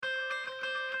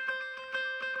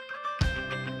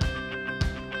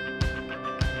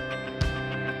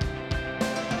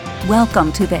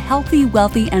Welcome to the Healthy,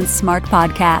 Wealthy, and Smart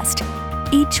podcast.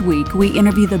 Each week, we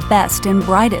interview the best and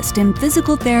brightest in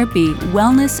physical therapy,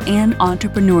 wellness, and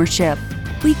entrepreneurship.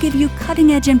 We give you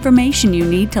cutting-edge information you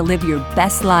need to live your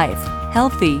best life,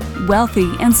 healthy, wealthy,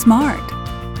 and smart.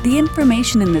 The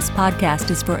information in this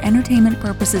podcast is for entertainment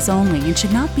purposes only and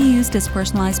should not be used as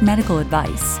personalized medical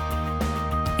advice.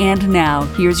 And now,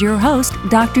 here's your host,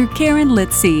 Dr. Karen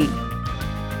Litzy.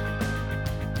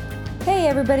 Hey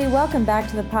everybody, welcome back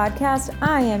to the podcast.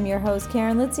 I am your host,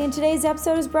 Karen Litzy, and today's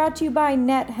episode is brought to you by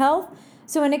Net Health.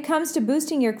 So when it comes to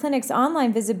boosting your clinic's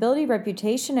online visibility,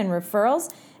 reputation, and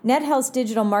referrals, Net Health's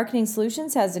digital marketing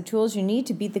solutions has the tools you need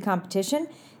to beat the competition.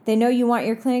 They know you want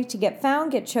your clinic to get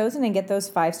found, get chosen, and get those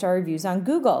 5-star reviews on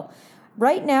Google.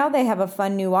 Right now, they have a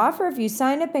fun new offer. If you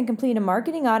sign up and complete a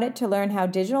marketing audit to learn how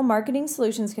digital marketing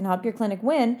solutions can help your clinic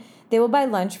win, they will buy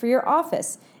lunch for your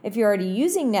office. If you're already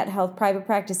using NetHealth Private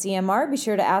Practice EMR, be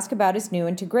sure to ask about its new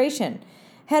integration.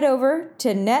 Head over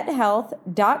to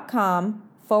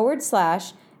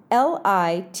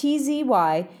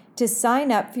nethealth.com/LITZY to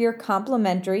sign up for your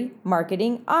complimentary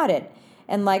marketing audit.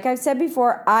 And like I've said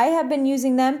before, I have been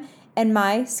using them and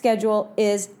my schedule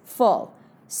is full.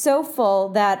 So full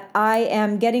that I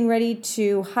am getting ready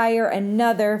to hire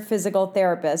another physical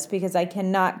therapist because I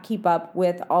cannot keep up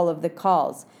with all of the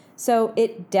calls. So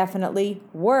it definitely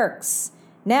works.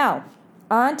 Now,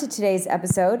 on to today's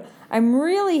episode. I'm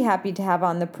really happy to have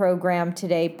on the program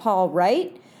today Paul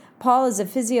Wright. Paul is a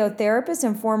physiotherapist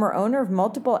and former owner of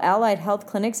multiple allied health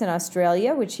clinics in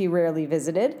Australia, which he rarely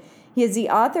visited. He is the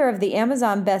author of the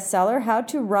Amazon bestseller, How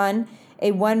to Run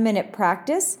a 1-Minute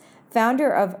Practice,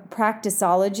 founder of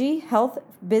Practiceology, Health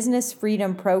Business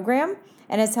Freedom Program,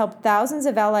 and has helped thousands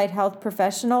of allied health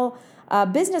professional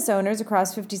business owners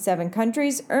across 57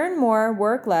 countries earn more,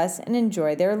 work less, and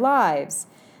enjoy their lives.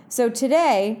 So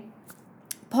today,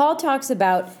 Paul talks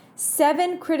about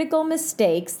 7 critical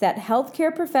mistakes that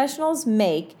healthcare professionals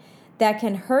make that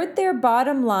can hurt their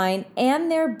bottom line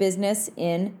and their business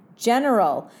in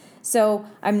general. So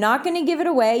I'm not going to give it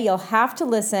away. You'll have to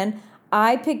listen.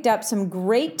 I picked up some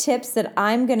great tips that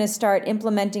I'm going to start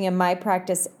implementing in my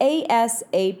practice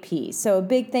ASAP. So a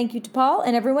big thank you to Paul,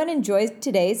 and everyone enjoys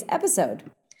today's episode.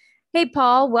 Hey,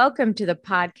 Paul, welcome to the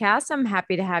podcast. I'm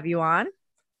happy to have you on.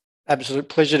 Absolute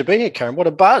pleasure to be here, Karen. What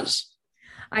a buzz.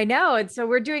 I know. And so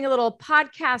we're doing a little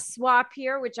podcast swap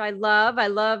here, which I love. I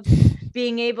love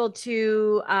being able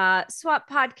to swap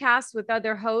podcasts with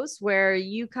other hosts where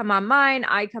you come on mine,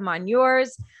 I come on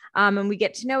yours. And we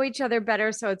get to know each other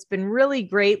better. So it's been really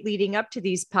great leading up to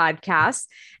these podcasts.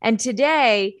 And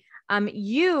today,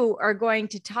 you are going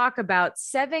to talk about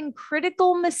 7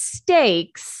 critical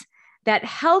mistakes that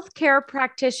healthcare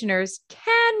practitioners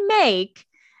can make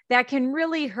that can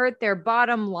really hurt their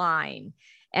bottom line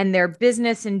and their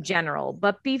business in general.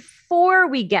 But before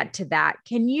we get to that,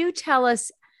 can you tell us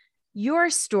your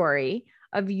story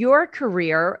of your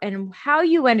career and how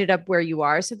you ended up where you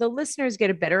are so the listeners get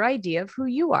a better idea of who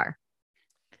you are?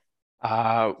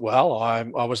 I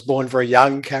was born very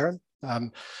young, Karen.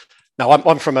 I'm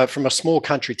from a small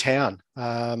country town.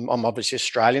 I'm obviously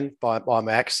Australian by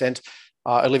my accent.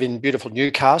 I live in beautiful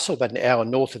Newcastle, about an hour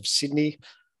north of Sydney.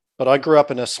 But I grew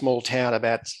up in a small town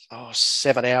about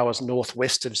 7 hours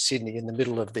northwest of Sydney in the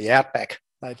middle of the outback.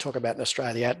 They talk about in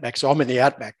Australia outback. So I'm in the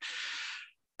outback.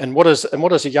 And what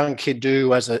does a young kid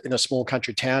do in a small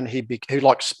country town? He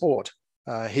likes sport.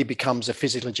 He becomes a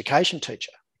physical education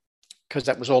teacher because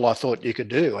that was all I thought you could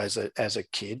do as a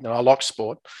kid. And I liked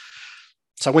sport.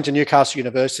 So I went to Newcastle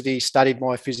University, studied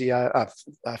my physical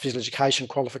education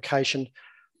qualification,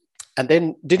 and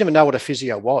then didn't even know what a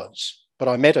physio was. But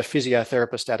I met a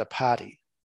physiotherapist at a party,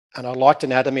 and I liked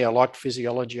anatomy. I liked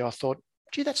physiology. I thought,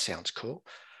 gee, that sounds cool.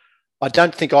 I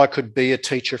don't think I could be a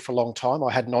teacher for a long time.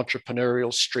 I had an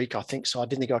entrepreneurial streak, I think, so I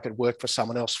didn't think I could work for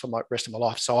someone else for the rest of my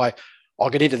life. So I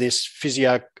got into this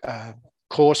physio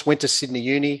course, went to Sydney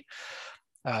Uni,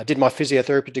 did my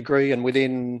physiotherapy degree, and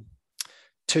within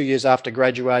 2 years after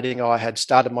graduating, I had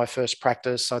started my first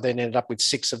practice. I then ended up with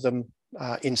 6 of them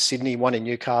in Sydney, 1 in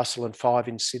Newcastle and 5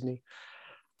 in Sydney.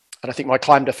 And I think my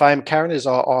claim to fame, Karen, is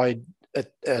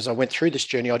as I went through this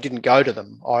journey, I didn't go to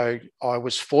them. I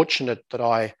was fortunate that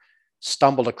I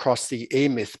stumbled across the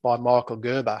E-Myth by Michael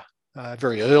Gerber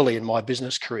very early in my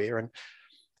business career. And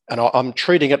I'm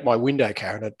treating at my window,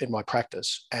 Karen, in my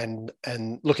practice and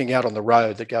looking out on the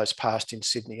road that goes past in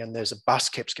Sydney, and there's a bus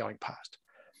keeps going past.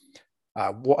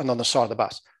 And on the side of the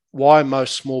bus, why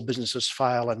most small businesses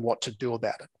fail and what to do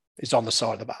about it is on the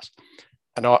side of the bus.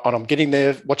 And I'm getting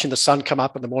there, watching the sun come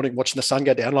up in the morning, watching the sun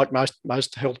go down, like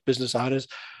most health business owners.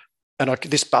 And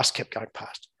this bus kept going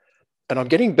past. And I'm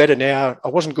getting better now. I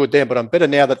wasn't good then, but I'm better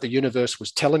now that the universe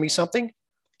was telling me something.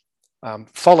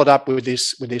 Followed up with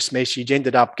this message,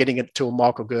 ended up getting it to a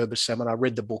Michael Gerber seminar,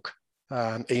 read the book,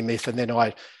 E-Myth, and then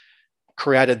I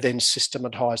created, then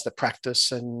systematized the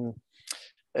practice. And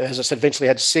as I said, eventually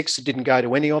had 6. It didn't go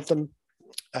to any of them.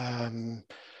 And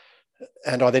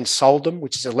I then sold them,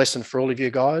 which is a lesson for all of you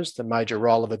guys. The major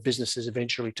role of a business is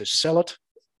eventually to sell it.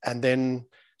 And then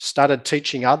started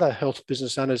teaching other health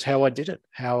business owners how I did it,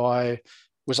 how I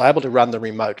was able to run them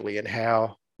remotely, and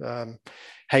how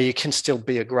you can still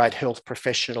be a great health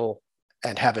professional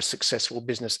and have a successful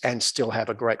business and still have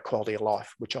a great quality of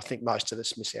life, which I think most of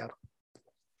us miss out on.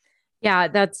 Yeah,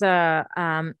 that's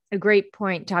a great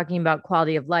point, talking about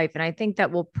quality of life. And I think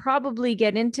that we'll probably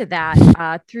get into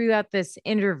that throughout this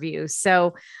interview.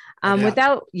 So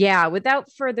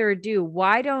without further ado,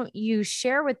 why don't you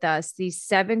share with us these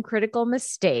 7 critical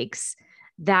mistakes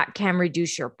that can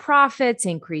reduce your profits,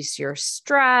 increase your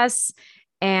stress,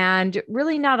 and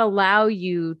really not allow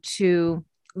you to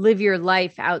live your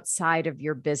life outside of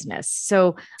your business.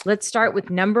 So let's start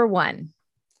with number 1.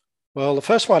 Well, the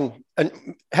first one,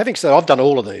 and having said, I've done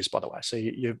all of these, by the way. So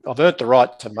I've earned the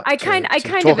right to talk about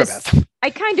them. I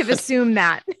kind of assume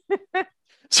that.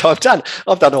 So I've done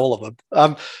all of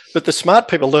them. But the smart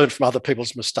people learn from other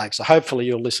people's mistakes. So hopefully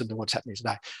you'll listen to what's happening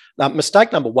today. Now,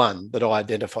 mistake number 1 that I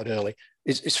identified early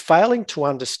is failing to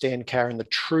understand, Karen, the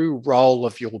true role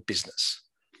of your business.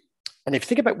 And if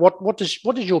you think about what does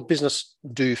your business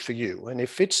do for you, and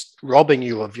if it's robbing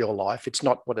you of your life, it's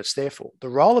not what it's there for. The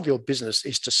role of your business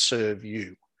is to serve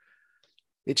you.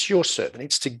 It's your servant.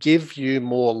 It's to give you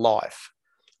more life.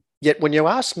 Yet when you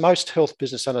ask most health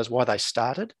business owners why they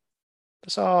started, they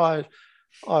say,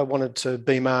 I wanted to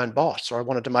be my own boss, or I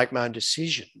wanted to make my own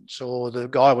decisions, or the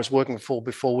guy I was working for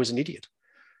before was an idiot,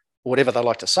 or whatever they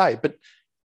like to say. But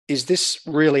is this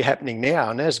really happening now?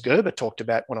 And as Gerber talked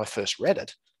about when I first read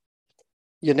it,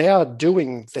 you're now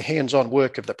doing the hands-on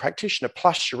work of the practitioner,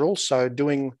 plus you're also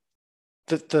doing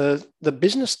the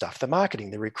business stuff, the marketing,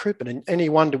 the recruitment. And any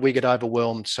wonder we get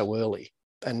overwhelmed so early.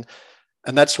 And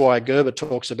that's why Gerber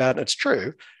talks about, and it's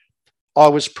true, I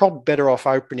was probably better off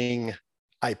opening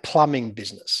a plumbing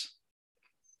business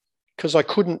because I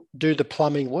couldn't do the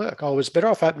plumbing work. I was better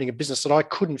off opening a business that I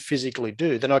couldn't physically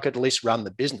do than I could at least run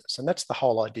the business. And that's the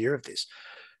whole idea of this.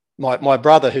 My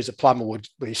brother, who's a plumber, would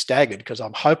be staggered because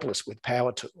I'm hopeless with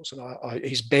power tools, and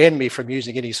he's banned me from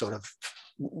using any sort of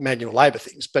manual labor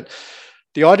things. But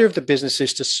the idea of the business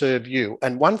is to serve you.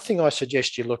 And one thing I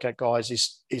suggest you look at, guys,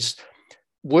 is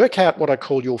work out what I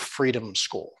call your freedom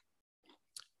score.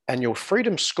 And your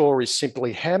freedom score is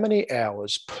simply how many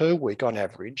hours per week on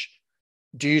average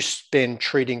do you spend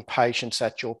treating patients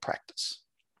at your practice?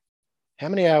 How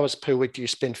many hours per week do you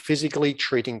spend physically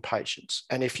treating patients?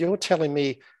 And if you're telling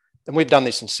me, and we've done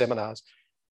this in seminars,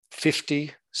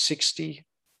 50, 60,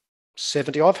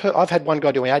 70, I've had one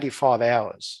guy doing 85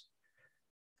 hours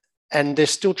and they're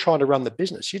still trying to run the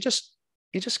business. You just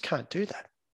can't do that.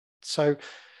 So,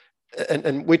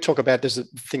 and we talk about, there's a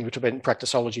thing we talk about in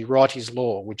practiceology, Wright's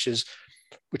law, which is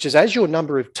as your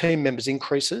number of team members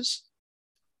increases,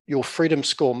 your freedom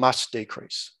score must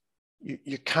decrease.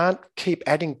 You can't keep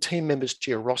adding team members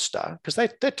to your roster because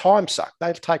they're time suck.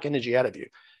 They take energy out of you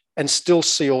and still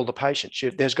see all the patients.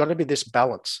 There's got to be this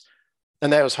balance.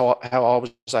 And that was how I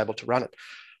was able to run it.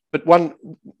 But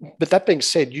that being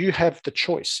said, you have the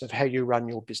choice of how you run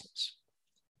your business.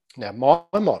 Now, my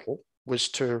model was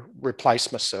to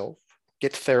replace myself,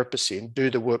 get therapists in, do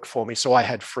the work for me so I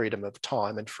had freedom of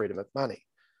time and freedom of money.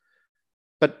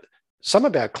 But some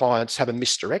of our clients have a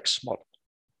Mr. X model.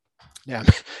 Now,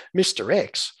 Mr.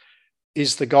 X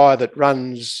is the guy that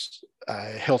runs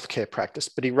a healthcare practice,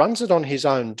 but he runs it on his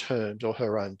own terms or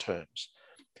her own terms.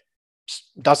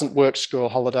 Doesn't work school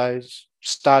holidays,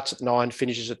 starts at 9,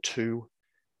 finishes at 2,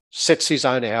 sets his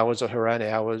own hours or her own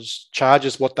hours,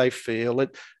 charges what they feel.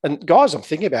 And guys, I'm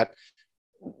thinking about,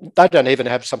 they don't even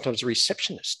have sometimes a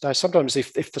receptionist. Sometimes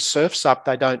if the surf's up,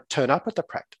 they don't turn up at the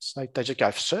practice. They just go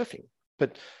surfing.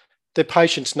 But their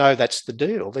patients know that's the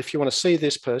deal. If you want to see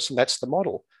this person, that's the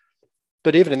model.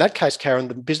 But even in that case, Karen,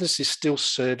 the business is still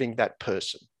serving that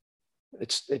person.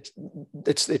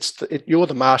 You're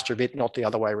the master of it, not the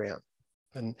other way around.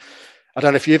 And I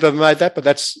don't know if you've ever made that, but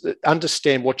that's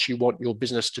understand what you want your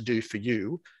business to do for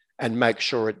you and make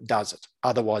sure it does it.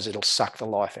 Otherwise, it'll suck the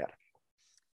life out of it.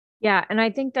 Yeah. And I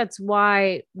think that's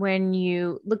why when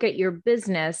you look at your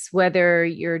business, whether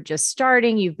you're just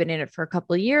starting, you've been in it for a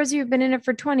couple of years, you've been in it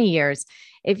for 20 years,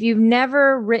 if you've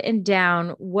never written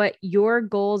down what your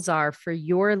goals are for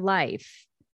your life,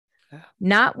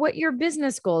 not what your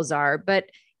business goals are, but,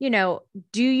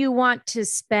 do you want to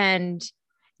spend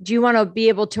Do you want to be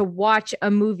able to watch a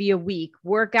movie a week,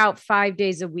 work out 5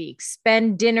 days a week,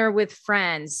 spend dinner with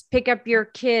friends, pick up your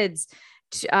kids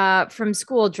from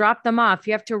school, drop them off?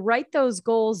 You have to write those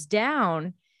goals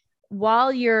down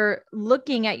while you're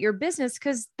looking at your business,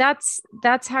 because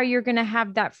that's how you're going to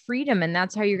have that freedom, and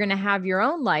that's how you're going to have your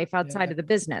own life outside of the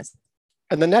business.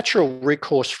 And the natural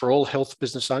recourse for all health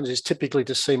business owners is typically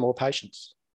to see more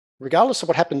patients, regardless of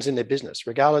what happens in their business.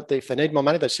 Regardless, if they need more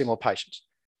money, they see more patients.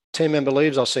 Team member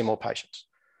leaves, I'll see more patients.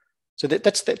 So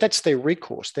that's their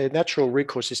recourse. Their natural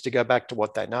recourse is to go back to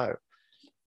what they know.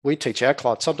 We teach our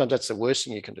clients, sometimes that's the worst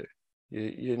thing you can do.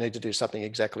 You need to do something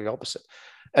exactly opposite.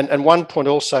 And one point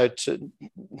also,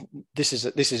 this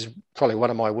is probably one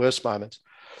of my worst moments.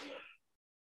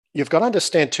 You've got to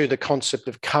understand too the concept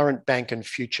of current bank and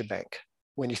future bank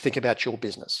when you think about your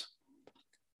business.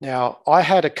 Now, I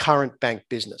had a current bank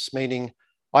business, meaning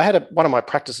I had one of my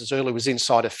practices earlier was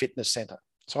inside a fitness center.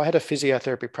 So I had a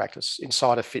physiotherapy practice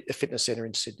inside a fitness center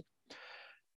in Sydney.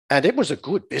 And it was a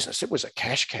good business. It was a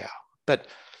cash cow. But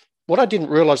what I didn't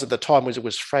realize at the time was it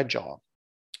was fragile.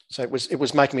 So it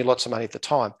was making me lots of money at the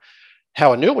time.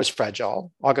 How I knew it was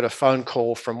fragile, I got a phone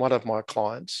call from one of my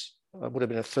clients. It would have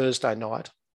been a Thursday night.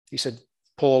 He said,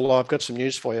 Paul, I've got some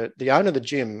news for you. The owner of the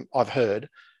gym, I've heard,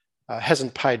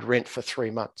 hasn't paid rent for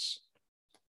 3 months.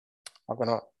 I've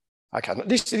gone, okay,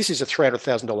 this is a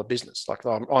 $300,000 business like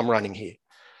I'm running here.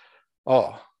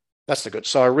 Oh, that's the good.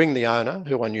 So I ring the owner,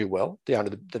 who I knew well, the owner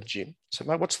of the gym. I said,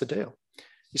 mate, what's the deal?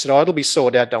 He said, it'll be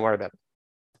sorted out. Don't worry about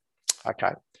it.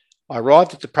 Okay. I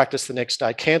arrived at the practice the next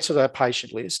day, cancelled our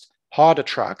patient list, hired a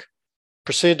truck,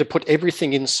 proceeded to put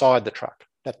everything inside the truck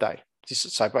that day.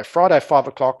 So by Friday, 5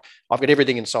 o'clock, I've got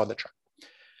everything inside the truck.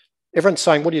 Everyone's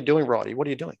saying, what are you doing, Righty? What are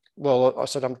you doing? Well, I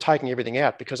said, I'm taking everything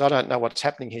out because I don't know what's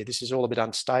happening here. This is all a bit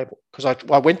unstable. Because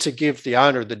I went to give the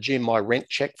owner of the gym my rent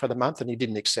check for the month and he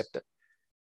didn't accept it.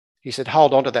 He said,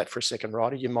 hold on to that for a second,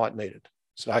 Righty. You might need it.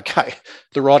 I said, okay,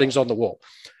 the writing's on the wall.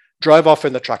 Drove off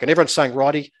in the truck and everyone's saying,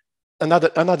 Righty,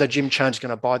 another gym chain's going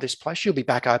to buy this place. You'll be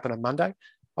back open on Monday.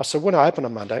 I said, when I open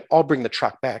on Monday, I'll bring the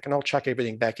truck back and I'll chuck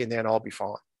everything back in there and I'll be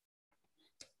fine.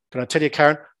 Can I tell you,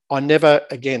 Karen, I never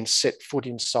again set foot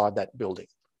inside that building.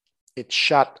 It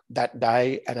shut that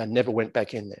day and I never went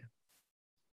back in there.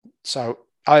 So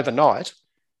overnight,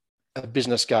 a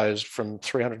business goes from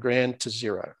 300 grand to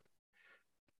zero.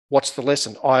 What's the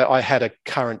lesson? I had a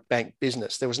current bank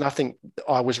business. There was nothing,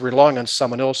 I was relying on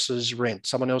someone else's rent,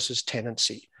 someone else's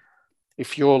tenancy.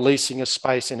 If you're leasing a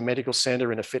space in a medical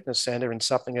center, in a fitness center, in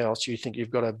something else, you think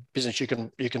you've got a business you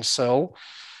can sell,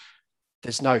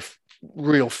 there's no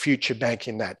real future bank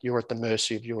in that. You're at the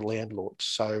mercy of your landlord.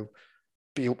 So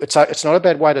it's not a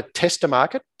bad way to test a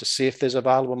market to see if there's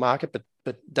available market,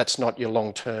 but that's not your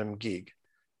long-term gig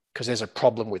because there's a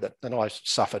problem with it. And I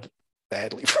suffered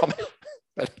badly from it.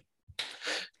 But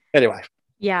anyway.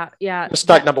 Yeah.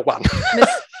 Mistake number one.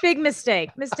 Big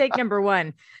mistake. Mistake number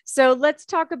one. So let's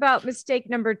talk about mistake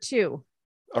number two.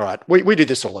 All right. We do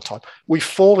this all the time. We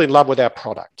fall in love with our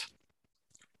product.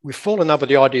 We fall in love with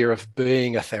the idea of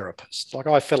being a therapist. Like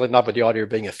I fell in love with the idea of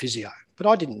being a physio, but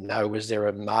I didn't know, was there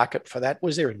a market for that?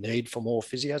 Was there a need for more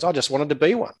physios? I just wanted to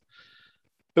be one.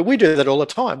 But we do that all the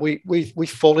time. We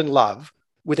fall in love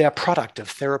with our product of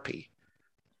therapy.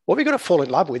 What we've got to fall in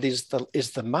love with is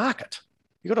the market.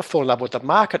 You've got to fall in love with what the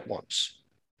market wants.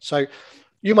 So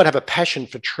you might have a passion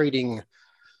for treating,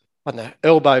 I don't know,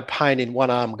 elbow pain in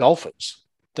one-arm golfers.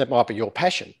 That might be your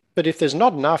passion. But if there's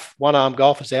not enough one-arm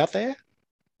golfers out there,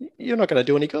 you're not going to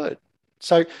do any good.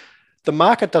 So the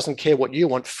market doesn't care what you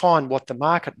want. Find what the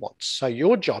market wants. So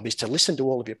your job is to listen to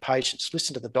all of your patients,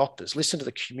 listen to the doctors, listen to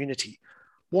the community.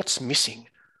 What's missing?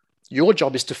 Your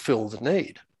job is to fill the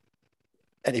need.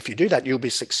 And if you do that, you'll be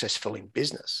successful in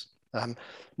business.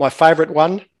 My favorite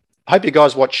one, I hope you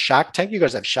guys watch Shark Tank. You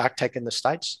guys have Shark Tank in the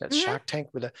States. That's Shark Tank.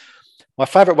 My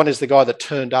favorite one is the guy that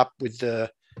turned up with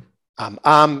the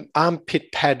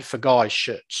armpit pad for guys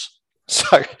shirts.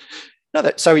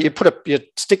 So you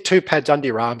stick 2 pads under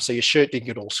your arm so your shirt didn't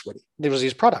get all sweaty. It was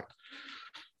his product.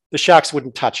 The sharks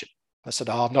wouldn't touch it. I said,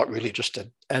 I'm not really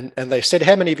interested. And they said,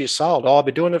 how many have you sold? I've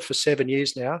been doing it for 7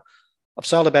 years now. I've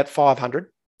sold about 500.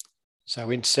 So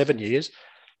in 7 years.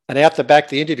 And out the back,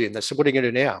 the interview, and they said, what are you going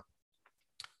to do now?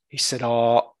 He said,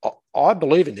 I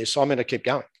believe in this. So I'm going to keep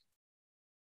going.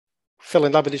 Fell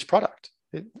in love with his product.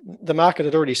 The market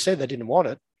had already said they didn't want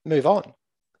it. Move on.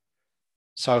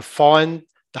 So find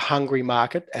the hungry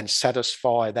market and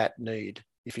satisfy that need.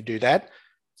 If you do that,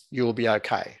 you'll be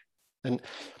okay. And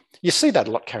you see that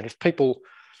a lot, Karen. If people,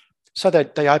 so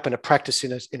they open a practice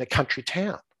in a country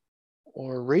town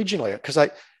or regionally, because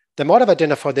they might have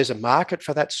identified there's a market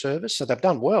for that service, so they've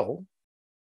done well,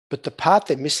 But the part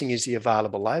they're missing is the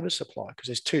available labour supply, because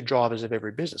there's two drivers of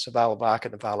every business: available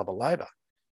market and available labour.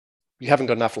 You haven't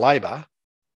got enough labour,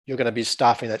 you're going to be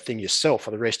staffing that thing yourself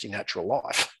for the rest of your natural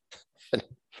life.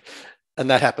 And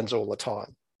that happens all the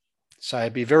time. So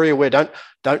be very aware.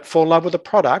 Don't fall in love with the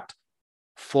product,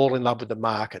 fall in love with the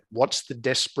market. What's the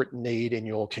desperate need in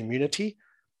your community?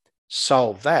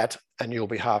 Solve that and you'll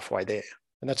be halfway there.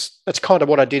 And that's kind of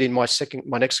what I did in my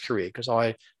next career, because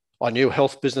I knew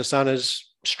health business owners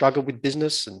struggled with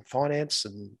business and finance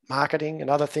and marketing and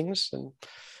other things. And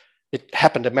it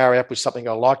happened to marry up with something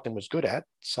I liked and was good at.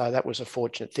 So that was a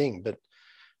fortunate thing. But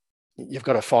you've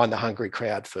got to find the hungry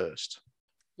crowd first.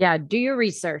 Yeah, do your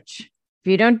research. If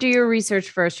you don't do your research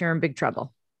first, you're in big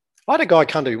trouble. I had a guy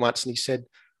come to me once and he said,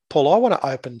 Paul, I want to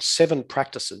open 7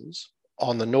 practices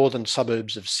on the northern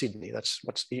suburbs of Sydney. That's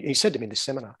what he said to me in this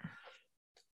seminar.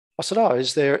 I said, oh,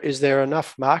 is there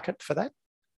enough market for that?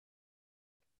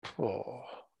 Oh,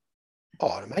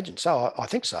 I'd imagine so. I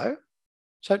think so.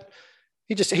 So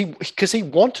because he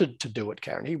wanted to do it,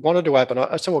 Karen. He wanted to open.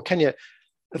 I said, well, can you,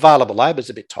 available labour is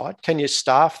a bit tight. Can you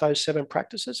staff those 7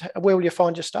 practices? Where will you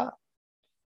find your staff?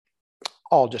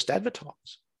 I'll just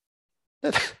advertise.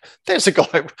 There's a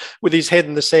guy with his head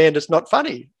in the sand. It's not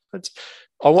funny. It's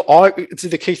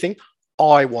the key thing.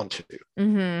 I want to.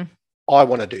 Mm-hmm. I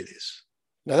want to do this.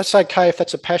 Now, that's okay if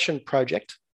that's a passion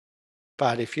project.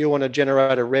 But if you want to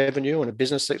generate a revenue and a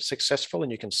business that's successful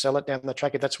and you can sell it down the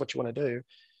track, if that's what you want to do,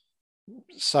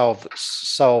 solve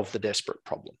the desperate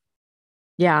problem.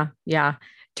 Yeah.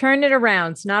 Turn it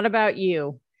around. It's not about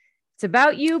you. It's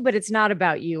about you, but it's not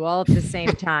about you all at the same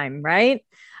time, right?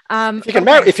 If you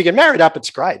can marry it up, it's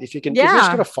great. If you can, you've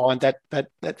just got to find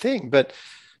that thing. But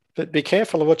be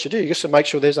careful of what you do. You just have to make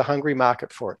sure there's a hungry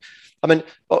market for it. I mean,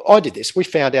 I did this. We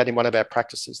found out in one of our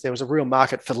practices there was a real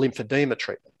market for lymphedema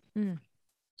treatment.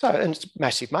 So, and it's a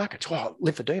massive market. Well,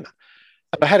 lymphedema.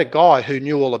 And I had a guy who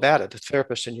knew all about it, a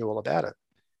therapist who knew all about it.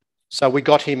 So we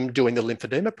got him doing the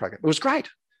lymphedema program. It was great.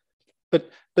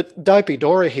 But Dopey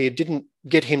Dora here didn't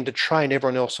get him to train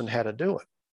everyone else on how to do it.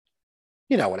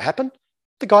 You know what happened?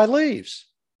 The guy leaves.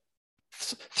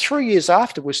 3 years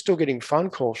after, we're still getting phone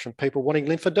calls from people wanting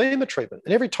lymphedema treatment.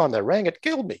 And every time they rang, it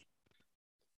killed me.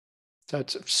 So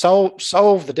it's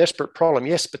solve the desperate problem,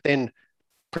 yes, but then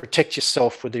protect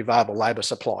yourself with the available labour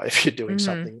supply if you're doing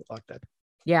something like that.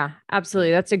 Yeah,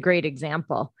 absolutely. That's a great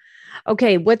example.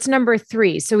 Okay, what's number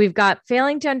 3? So we've got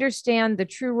failing to understand the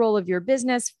true role of your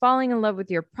business, falling in love with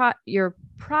your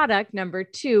product. Number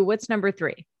 2, what's number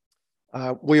 3?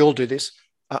 We all do this.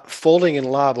 Falling in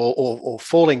love or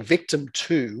falling victim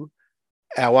to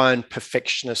our own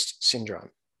perfectionist syndrome.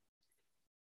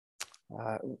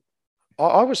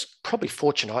 I was probably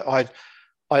fortunate.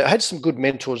 I had some good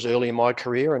mentors early in my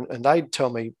career, and they'd tell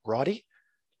me, Wrighty,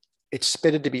 it's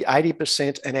better to be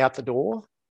 80% and out the door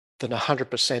than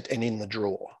 100% and in the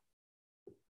drawer.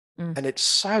 And it's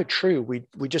so true.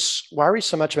 We just worry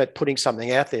so much about putting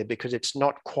something out there because it's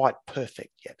not quite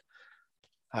perfect yet.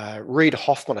 Reid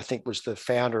Hoffman, I think, was the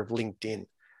founder of LinkedIn,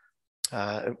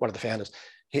 one of the founders.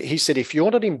 He said, if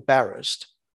you're not embarrassed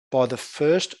by the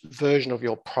first version of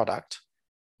your product,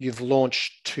 you've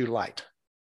launched too late.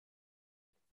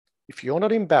 If you're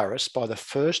not embarrassed by the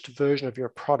first version of your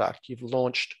product, you've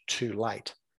launched too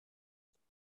late.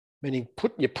 Meaning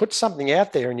you put something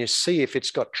out there and you see if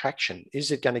it's got traction.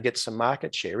 Is it going to get some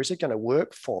market share? Is it going to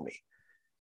work for me?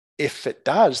 If it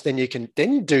does, then you can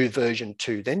then do version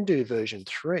 2, then do version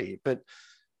 3. But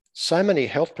so many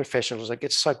health professionals that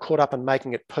get so caught up in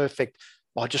making it perfect.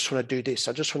 I just want to do this.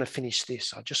 I just want to finish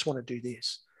this. I just want to do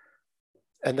this.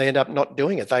 And they end up not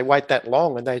doing it. They wait that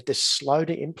long and they're slow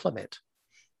to implement.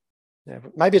 Now,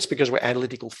 maybe it's because we're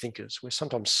analytical thinkers. We're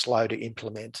sometimes slow to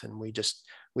implement and we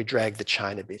drag the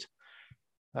chain a bit.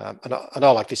 And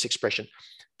I like this expression.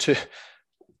 To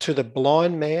the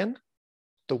blind man,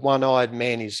 the one-eyed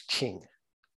man is king.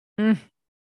 One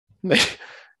of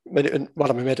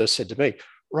my mentors said to me,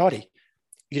 Righty,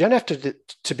 you don't have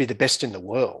to be the best in the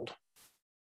world.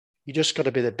 You just got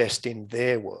to be the best in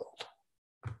their world.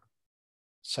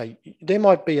 So there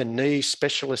might be a knee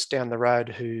specialist down the road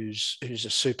who's a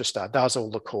superstar, does all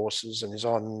the courses and is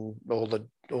on all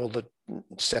the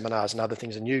seminars and other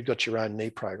things, and you've got your own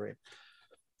knee program.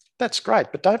 That's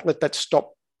great, but don't let that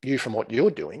stop you from what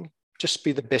you're doing. Just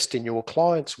be the best in your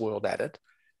client's world at it.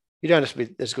 You don't have to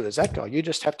be as good as that guy. You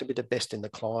just have to be the best in the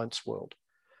client's world.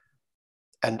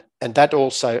 And that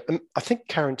also, I think,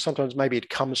 Karen, sometimes maybe it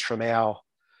comes from our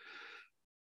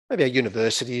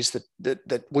universities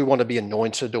that we want to be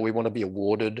anointed or we want to be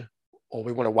awarded or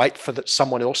we want to wait for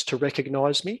someone else to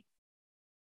recognize me.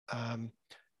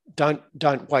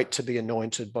 Don't wait to be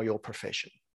anointed by your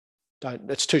profession.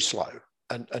 It's too slow.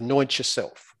 And anoint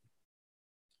yourself.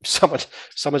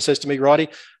 Someone says to me, Righty,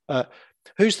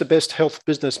 who's the best health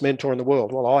business mentor in the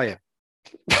world? Well, I am.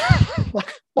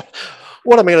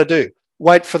 What am I going to do?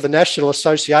 Wait for the National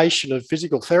Association of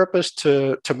Physical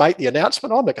Therapists to make the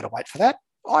announcement? I'm not going to wait for that.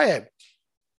 I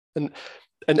am.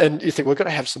 And you think we've got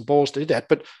to have some balls to do that,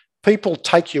 but people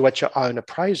take you at your own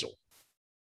appraisal.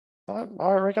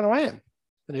 I reckon I am.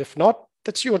 And if not,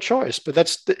 that's your choice. But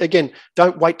that's, again,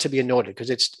 don't wait to be anointed, because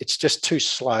it's just too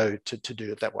slow to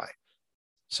do it that way.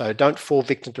 So don't fall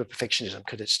victim to perfectionism,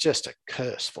 because it's just a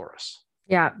curse for us.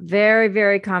 Yeah, very,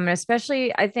 very common,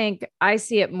 especially I think I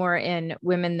see it more in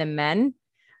women than men.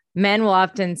 Men will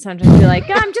often sometimes be like,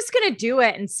 I'm just going to do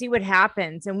it and see what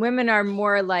happens. And women are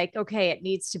more like, okay, it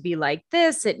needs to be like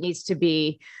this. It needs to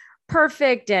be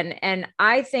perfect. And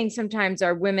I think sometimes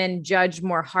our women judge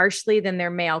more harshly than their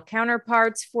male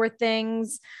counterparts for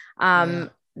things.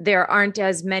 There aren't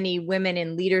as many women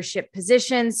in leadership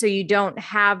positions, so you don't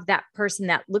have that person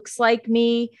that looks like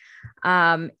me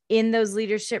in those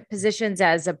leadership positions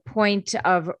as a point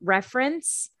of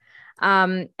reference.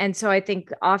 And so I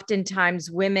think oftentimes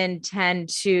women tend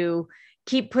to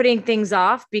keep putting things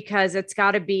off because it's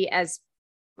got to be as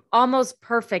almost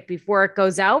perfect before it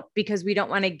goes out, because we don't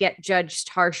want to get judged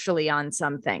harshly on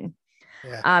something.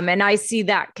 Yeah. And I see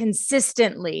that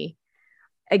consistently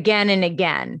again and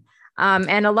again.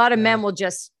 And a lot of men will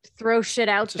just throw shit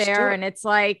out there and it's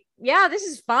like, yeah, this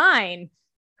is fine.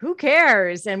 Who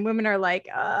cares? And women are like,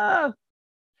 oh.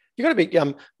 You got to be,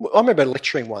 I remember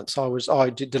lecturing once. I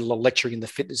did a lot of lecturing in the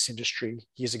fitness industry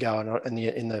years ago and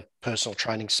in the personal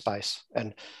training space.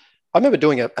 And I remember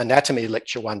doing an anatomy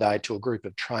lecture one day to a group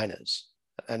of trainers.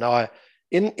 And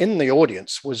in the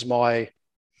audience was my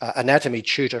anatomy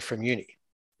tutor from uni.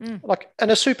 And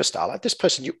a superstar. Like, this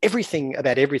person knew everything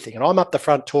about everything, and I'm up the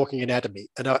front talking anatomy,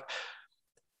 and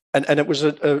it was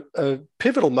a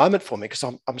pivotal moment for me, because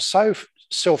I'm so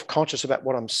self-conscious about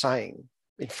what I'm saying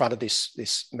in front of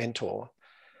this mentor.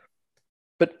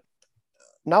 But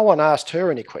no one asked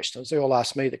her any questions; they all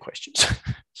asked me the questions.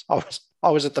 So I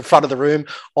was at the front of the room.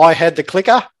 I had the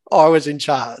clicker. I was in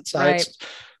charge. So right.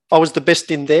 I was the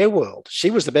best in their world. She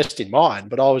was the best in mine,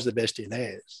 but I was the best in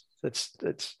theirs. It's.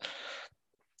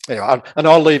 Anyway, and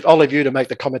I'll leave you to make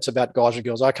the comments about guys and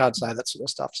girls. I can't say that sort of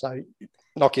stuff. So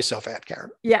knock yourself out, Karen.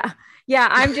 Yeah.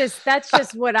 That's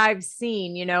just what I've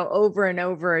seen, over and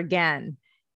over again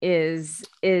is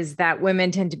that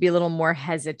women tend to be a little more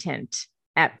hesitant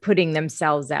at putting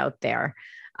themselves out there.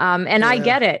 And I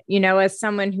get it, as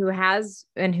someone who has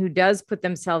and who does put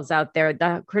themselves out there,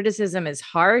 the criticism is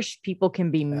harsh. People can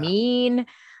be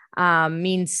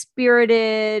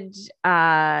mean-spirited,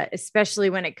 especially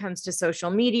when it comes to social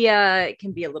media. It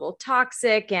can be a little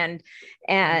toxic, and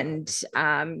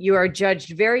you are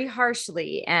judged very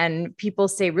harshly, and people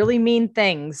say really mean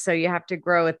things. So you have to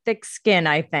grow a thick skin,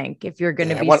 I think, if you're going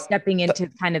to be stepping into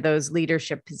kind of those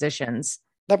leadership positions.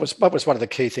 That was one of the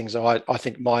key things. I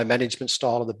think my management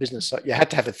style of the business, you had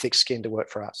to have a thick skin to work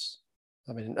for us.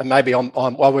 I mean, and maybe I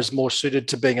was more suited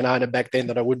to being an owner back then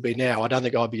than I would be now. I don't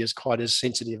think I'd be quite as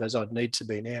sensitive as I'd need to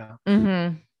be now.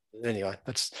 Mm-hmm. Anyway,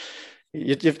 that's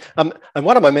and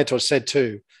one of my mentors said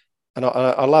too, and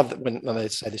I love that when they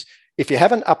say this: if you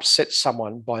haven't upset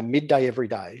someone by midday every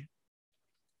day,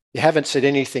 you haven't said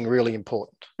anything really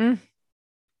important. Not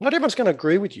everyone's going to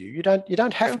agree with you. You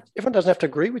don't have. Everyone doesn't have to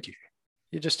agree with you.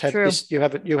 You just have this. You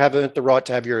have earned the right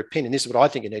to have your opinion. This is what I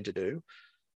think you need to do.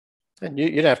 And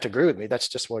you don't have to agree with me. That's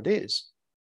just what it is.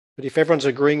 But if everyone's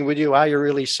agreeing with you, are you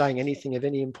really saying anything of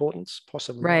any importance?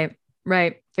 Possibly.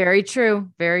 Right. Very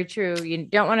true. Very true. You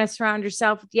don't want to surround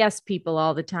yourself with yes people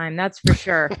all the time. That's for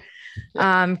sure.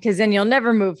 Because then you'll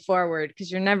never move forward,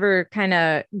 because you'll never kind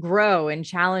of grow and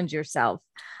challenge yourself.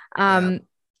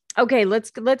 Okay,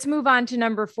 let's move on to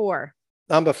number 4.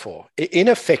 Number 4,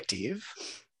 ineffective,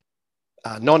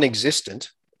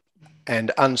 non-existent, and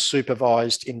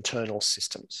unsupervised internal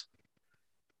systems.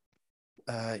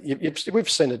 We've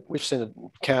seen it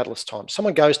countless times.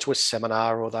 Someone goes to a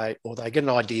seminar, or they get an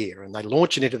idea and they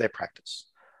launch it into their practice,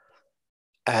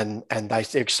 and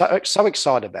they're so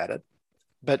excited about it.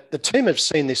 But the team have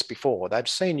seen this before. They've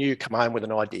seen you come home with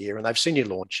an idea, and they've seen you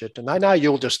launch it, and they know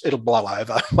it'll blow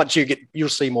over once you'll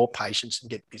see more patients and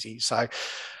get busy. So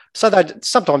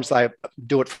sometimes they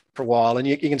do it for a while, and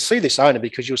you can see this owner,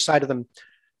 because you'll say to them,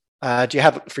 do you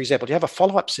have a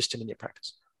follow-up system in your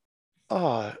practice?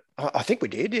 Oh, I think we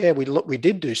did. Yeah, we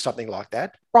did do something like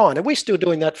that. Brian, are we still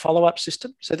doing that follow-up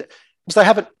system? So they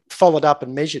haven't followed up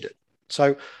and measured it.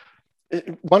 So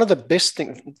one of the best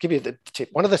things, give you the tip,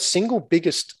 one of the single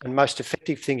biggest and most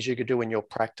effective things you could do in your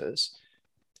practice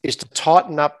is to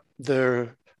tighten up the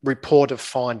report of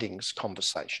findings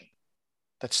conversation.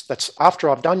 That's after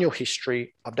I've done your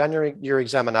history, I've done your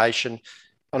examination,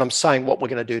 and I'm saying what we're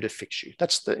going to do to fix you.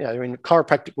 That's the, in the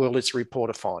chiropractic world, it's a report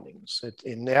of findings.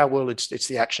 In our world, it's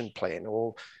the action plan,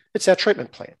 or it's our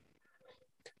treatment plan.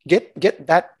 Get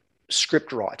that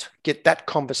script right. Get that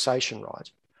conversation right.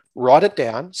 Write it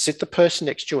down. Sit the person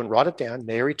next to you and write it down.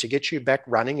 Mary, to get you back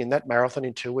running in that marathon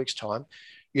in 2 weeks' time,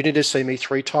 you need to see me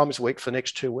 3 times a week for the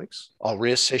next 2 weeks. I'll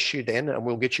reassess you then, and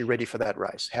we'll get you ready for that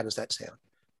race. How does that sound?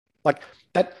 Like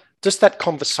that, just that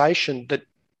conversation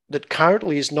that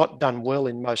currently is not done well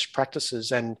in most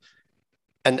practices. And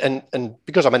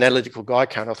because I'm an analytical guy,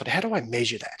 Karen, I thought, how do I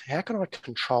measure that? How can I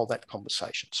control that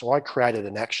conversation? So I created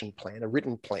an action plan, a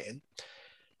written plan.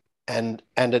 And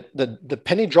the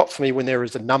penny dropped for me when there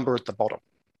is a number at the bottom.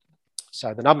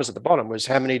 So the numbers at the bottom was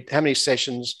how many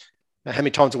sessions, how many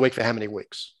times a week for how many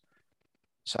weeks.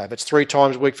 So if it's 3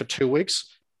 times a week for 2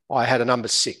 weeks, I had a number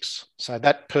 6. So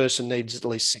that person needs at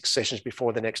least 6 sessions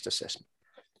before the next assessment.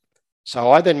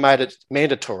 So I then made it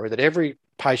mandatory that every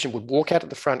patient would walk out at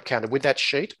the front counter with that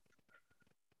sheet.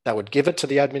 They would give it to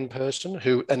the admin person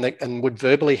and would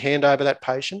verbally hand over that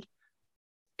patient.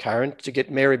 Karen, to get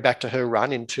Mary back to her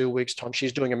run in 2 weeks' time.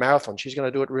 She's doing a marathon. She's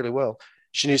going to do it really well.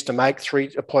 She needs to make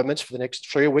 3 appointments for the next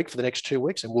 3 a week for the next 2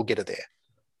 weeks, and we'll get her there.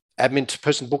 Admin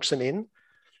person books them in.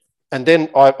 And then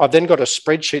I've then got a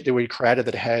spreadsheet that we created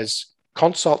that has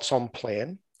consults on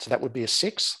plan. So that would be a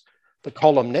 6. The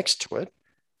column next to it,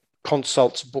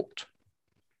 consults booked.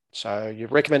 So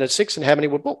you've recommended 6 and how many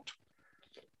were booked.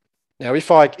 Now,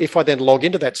 if I then log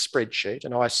into that spreadsheet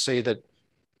and I see that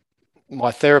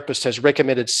my therapist has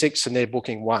recommended 6 and they're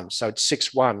booking 1. So it's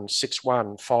 6-1,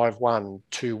 6-1, 5-1,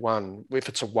 2-1. If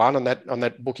it's a 1 on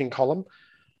that booking column,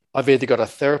 I've either got a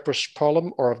therapist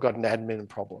problem or I've got an admin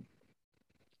problem.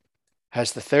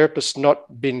 Has the therapist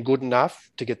not been good enough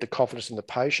to get the confidence in the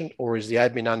patient, or is the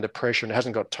admin under pressure and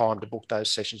hasn't got time to book those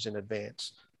sessions in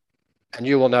advance? And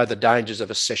you will know the dangers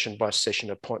of a session-by-session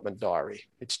appointment diary.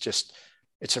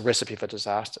 It's a recipe for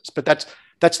disasters. But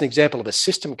that's an example of a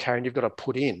system, Karen, you've got to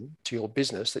put in to your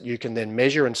business that you can then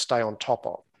measure and stay on top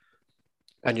of.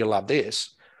 And you'll love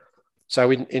this.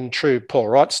 So in true Paul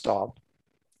Wright style,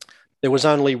 there was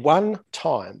only one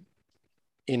time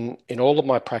in all of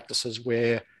my practices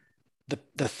where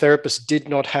the therapist did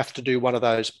not have to do one of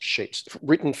those sheets,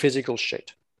 written physical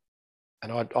sheet.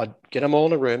 And I'd get them all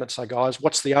in a room and say, guys,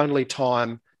 what's the only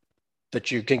time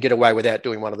that you can get away without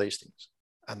doing one of these things?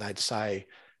 And they'd say,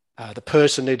 the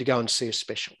person needed to go and see a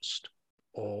specialist,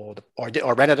 or I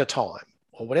ran out of time,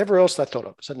 or whatever else they thought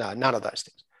of. I said, no, none of those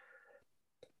things.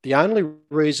 The only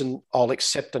reason I'll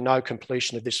accept a no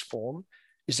completion of this form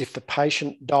is if the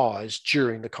patient dies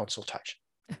during the consultation.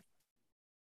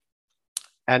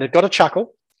 And it got a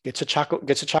chuckle, gets a chuckle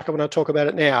when I talk about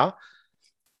it now,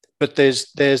 but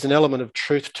there's an element of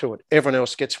truth to it. Everyone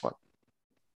else gets one.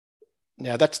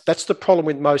 Now, that's the problem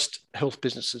with most health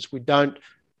businesses. We don't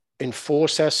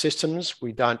enforce our systems,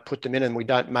 we don't put them in, and we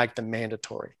don't make them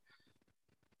mandatory.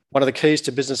 One of the keys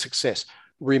to business success,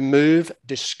 remove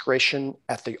discretion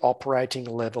at the operating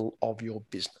level of your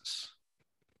business.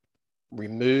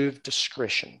 Remove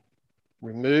discretion.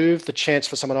 Remove the chance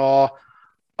for someone,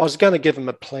 I was going to give them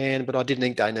a plan, but I didn't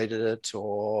think they needed it,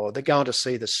 or they're going to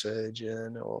see the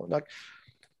surgeon, or like.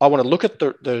 I want to look at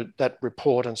that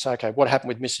report and say, okay, what happened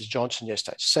with Mrs. Johnson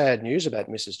yesterday? Sad news about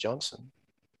Mrs. Johnson.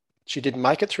 She didn't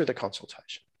make it through the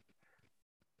consultation.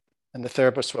 And the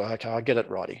therapist will, okay, I get it,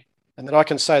 righty. And then I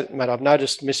can say, mate, I've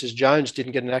noticed Mrs. Jones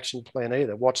didn't get an action plan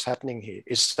either. What's happening here?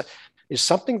 Is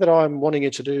something that I'm wanting you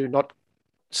to do not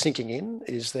sinking in?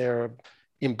 Is there an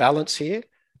imbalance here?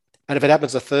 And if it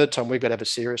happens a third time, we've got to have a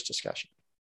serious discussion.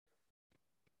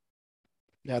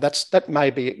 Now, that may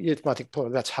be, you might think,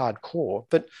 Paul, that's hardcore,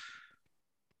 but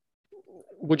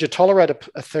would you tolerate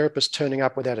a therapist turning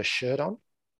up without a shirt on?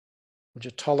 Would you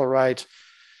tolerate,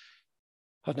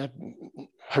 I don't know,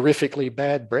 horrifically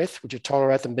bad breath? Would you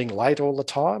tolerate them being late all the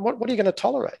time? What are you going to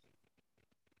tolerate?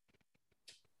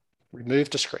 Remove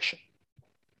discretion.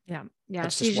 Yeah.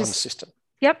 That's just one system.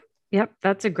 Yep.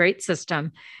 That's a great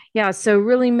system. Yeah. So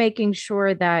really making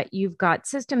sure that you've got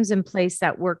systems in place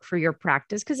that work for your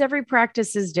practice, because every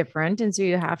practice is different. And so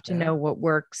you have to know what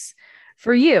works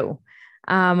for you.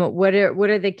 What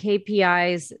are the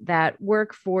KPIs that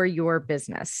work for your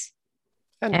business?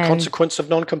 And consequence of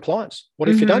non-compliance. What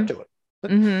if you don't do it?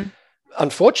 But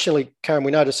unfortunately, Karen,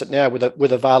 we notice it now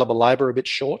with available labour a bit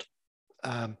short.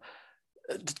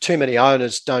 Too many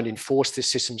owners don't enforce their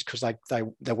systems because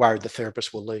they're worried the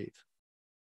therapist will leave.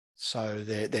 So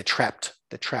they're trapped.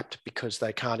 They're trapped because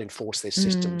they can't enforce their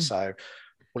system. So,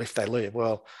 well, if they leave,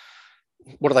 well,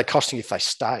 what are they costing if they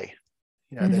stay?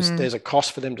 There's a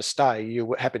cost for them to stay.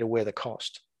 You're happy to wear the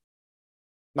cost.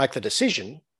 Make the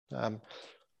decision.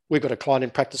 We've got a client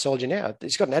in Practiceology now.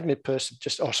 He's got an admin person,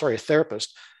 a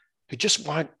therapist, who just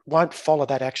won't follow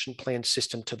that action plan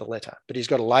system to the letter. But he's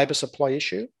got a labour supply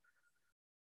issue.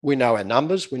 We know our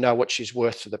numbers. We know what she's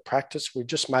worth to the practice. We've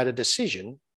just made a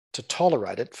decision to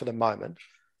tolerate it for the moment.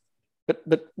 But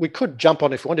we could jump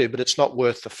on if we want to, but it's not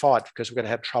worth the fight because we're going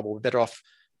to have trouble. We're better off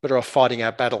fighting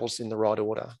our battles in the right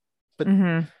order. But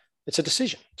it's a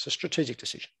decision. It's a strategic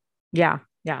decision. Yeah.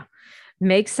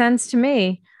 Makes sense to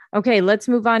me. Okay, let's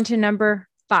move on to number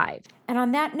 5. And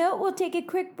on that note, we'll take a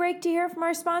quick break to hear from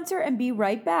our sponsor and be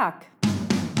right back.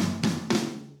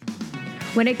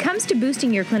 When it comes to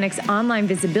boosting your clinic's online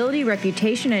visibility,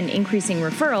 reputation, and increasing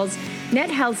referrals,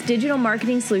 NetHealth's digital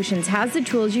marketing solutions has the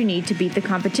tools you need to beat the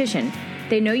competition.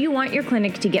 They know you want your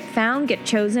clinic to get found, get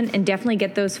chosen, and definitely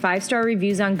get those 5-star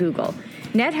reviews on Google.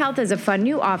 NetHealth has a fun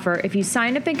new offer. If you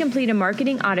sign up and complete a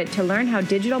marketing audit to learn how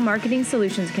digital marketing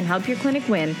solutions can help your clinic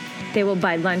win, they will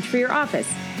buy lunch for your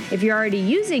office. If you're already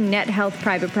using NetHealth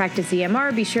Private Practice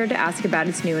EMR, be sure to ask about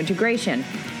its new integration.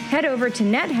 Head over to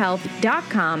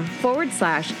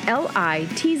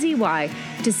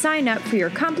nethealth.com/LITZY to sign up for your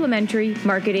complimentary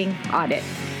marketing audit.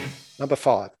 Number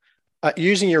 5,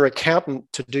 using your accountant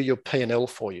to do your P&L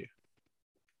for you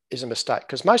is a mistake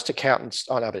because most accountants,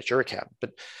 I know that you're an accountant,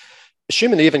 but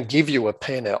assuming they even give you a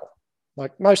P&L,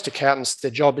 like most accountants,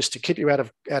 their job is to keep you out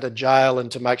of jail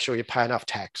and to make sure you pay enough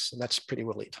tax, and that's pretty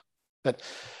well it. But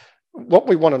what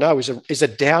we want to know is a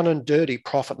down and dirty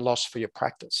profit and loss for your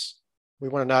practice. We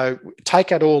want to know,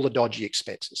 take out all the dodgy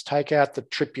expenses, take out the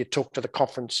trip you took to the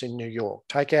conference in New York,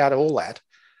 take out all that.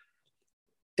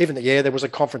 Even there was a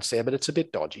conference there, but it's a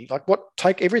bit dodgy.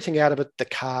 Take everything out of it, the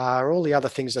car, all the other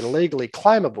things that are legally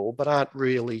claimable, but aren't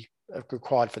really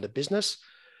required for the business.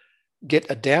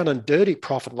 Get a down and dirty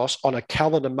profit and loss on a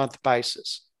calendar month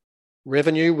basis.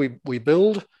 Revenue we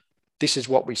build, this is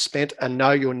what we spent, and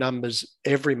know your numbers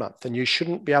every month. And you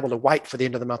shouldn't be able to wait for the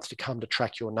end of the month to come to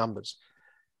track your numbers.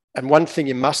 And one thing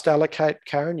you must allocate,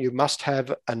 Karen, you must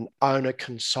have an owner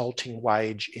consulting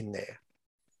wage in there,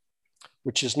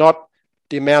 which is not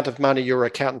the amount of money your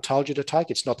accountant told you to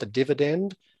take. It's not the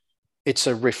dividend. It's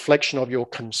a reflection of your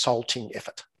consulting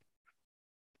effort.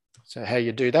 So how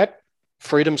you do that?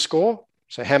 Freedom score.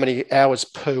 So how many hours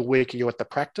per week are you at the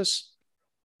practice?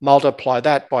 Multiply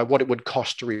that by what it would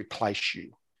cost to replace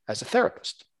you as a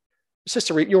therapist. It's just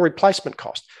your replacement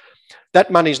cost.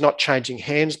 That money is not changing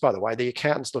hands, by the way. The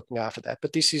accountant's looking after that.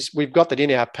 But we've got that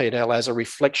in our P&L as a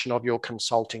reflection of your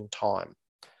consulting time.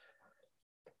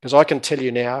 Because I can tell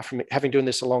you now, from having done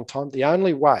this a long time, the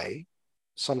only way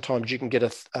sometimes you can get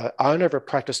an owner of a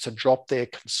practice to drop their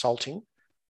consulting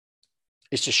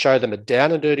is to show them a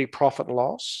down and dirty profit and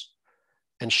loss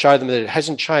and show them that it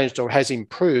hasn't changed or has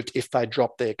improved if they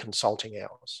drop their consulting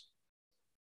hours.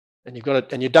 And you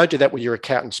don't do that with your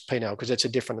accountant's P&L because it's a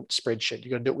different spreadsheet.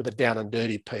 You've got to do it with a down and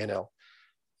dirty P&L.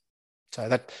 So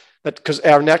that because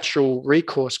our natural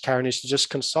recourse, Karen, is to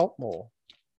just consult more.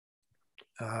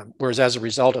 Whereas as a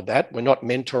result of that, we're not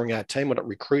mentoring our team, we're not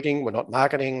recruiting, we're not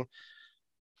marketing,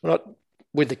 we're not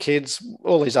with the kids,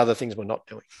 all these other things we're not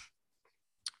doing.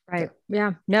 Right.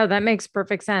 Yeah. No, that makes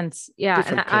perfect sense. Yeah.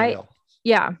 Different And P&L.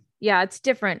 yeah, it's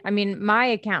different. I mean, my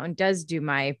accountant does do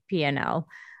my P&L,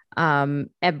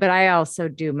 but I also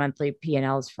do monthly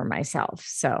P&Ls for myself.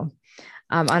 So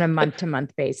on a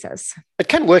month-to-month basis. It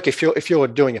can work if you're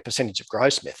doing a percentage of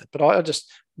gross method, but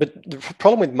the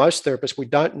problem with most therapists, we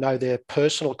don't know their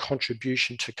personal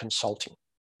contribution to consulting.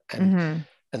 And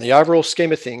the overall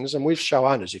scheme of things, and we've shown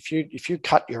owners, if you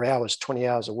cut your hours 20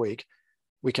 hours a week,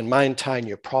 we can maintain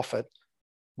your profit.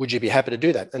 Would you be happy to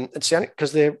do that? And it's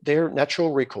because their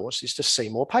natural recourse is to see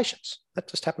more patients. That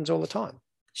just happens all the time.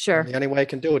 Sure. And the only way you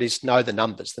can do it is know the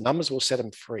numbers. The numbers will set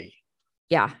them free.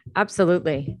 Yeah,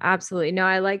 absolutely. Absolutely. No,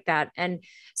 I like that. And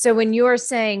so when you're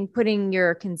saying putting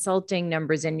your consulting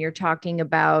numbers in, you're talking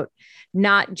about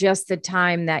not just the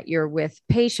time that you're with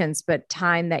patients, but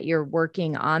time that you're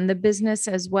working on the business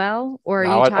as well? Or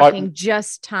are you talking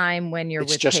just time when you're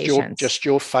with patients? Just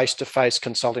your face-to-face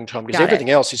consulting time, because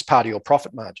everything else is part of your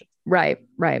profit margin. Right,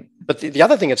 right. But the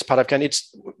other thing it's part of, Ken,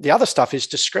 the other stuff is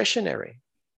discretionary.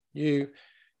 You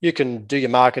can do your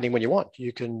marketing when you want.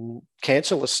 You can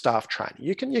cancel the staff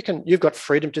training. You've got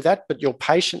freedom to that, but your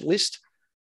patient list,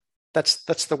 that's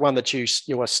the one that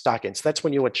you are stuck in. So that's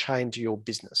when you are chained to your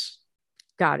business.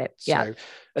 Got it. Yeah.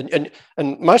 So,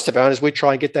 and most of our owners, we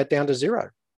try and get that down to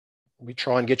zero. We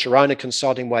try and get your owner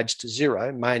consulting wage to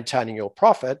zero, maintaining your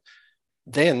profit.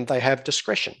 Then they have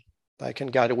discretion. They can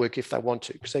go to work if they want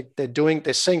to, because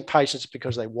they're seeing patients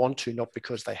because they want to, not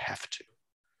because they have to.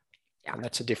 Yeah. And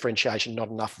that's a differentiation not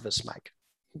enough of us make.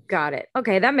 Got it.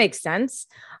 Okay, that makes sense.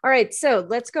 All right, so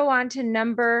let's go on to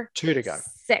number 2 to go.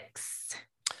 6.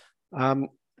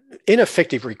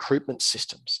 Ineffective recruitment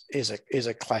systems is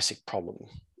a classic problem,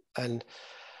 and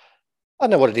I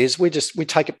don't know what it is. We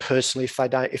take it personally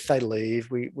if they leave.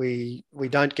 We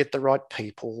don't get the right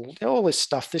people. All this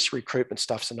stuff, this recruitment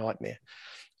stuff's a nightmare,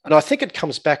 and I think it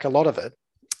comes back, a lot of it.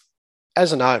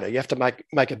 As an owner, you have to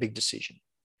make a big decision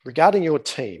regarding your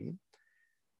team.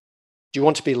 Do you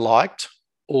want to be liked,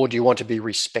 or do you want to be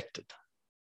respected?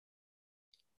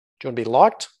 Do you want to be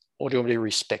liked, or do you want to be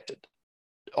respected?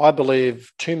 I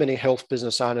believe too many health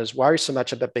business owners worry so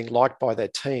much about being liked by their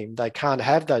team, they can't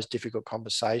have those difficult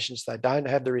conversations. They don't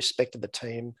have the respect of the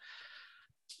team.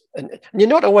 And you're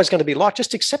not always going to be liked.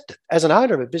 Just accept it. As an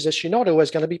owner of a business, you're not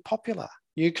always going to be popular.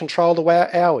 You control the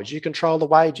hours, you control the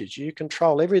wages, you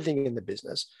control everything in the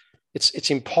business.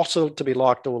 It's impossible to be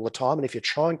liked all the time. And if you're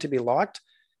trying to be liked,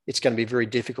 it's going to be very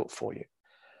difficult for you.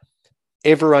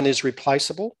 Everyone is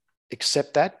replaceable,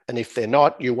 accept that. And if they're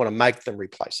not, you want to make them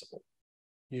replaceable.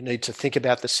 You need to think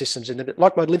about the systems in it.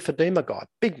 Like my lymphedema guy,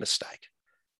 big mistake.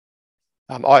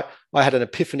 I had an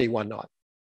epiphany one night.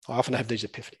 I often have these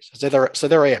epiphanies. So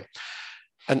there I am.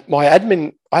 And I had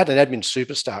an admin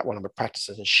superstar at one of my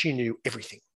practices, and she knew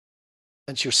everything.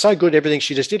 And she was so good at everything,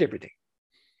 she just did everything.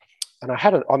 And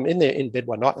I'm in there in bed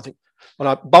one night, I think, when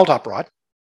I bolt upright,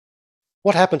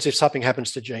 what happens if something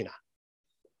happens to Gina?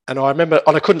 And I remember,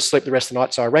 and I couldn't sleep the rest of the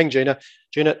night, so I rang Gina.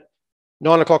 Gina,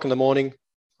 9 o'clock in the morning,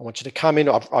 I want you to come in.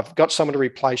 I've got someone to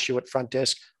replace you at front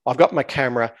desk. I've got my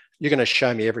camera. You're going to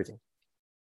show me everything.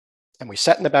 And we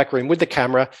sat in the back room with the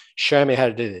camera. Show me how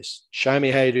to do this. Show me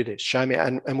how you do this. Show me.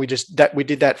 And we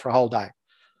did that for a whole day.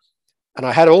 And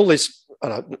I had all this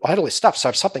stuff. So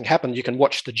if something happened, you can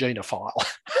watch the Gina file.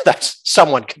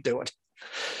 Someone can do it.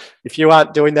 If you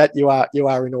aren't doing that, you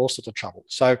are in all sorts of trouble.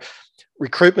 So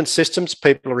recruitment systems,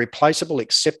 people are replaceable,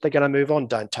 except they're going to move on.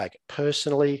 Don't take it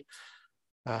personally.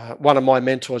 One of my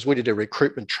mentors, we did a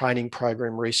recruitment training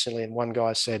program recently, and one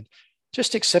guy said,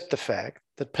 just accept the fact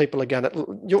that people are going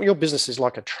to, your business is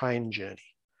like a train journey.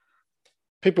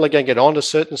 People are going to get on a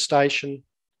certain station,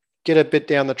 get a bit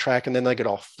down the track, and then they get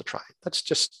off the train.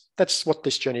 That's what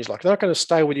this journey is like. They're not going to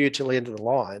stay with you till the end of the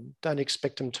line. Don't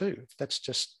expect them to. That's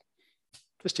just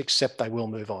accept they will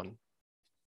move on.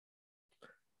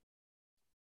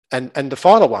 And the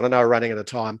final one, I know we're running out of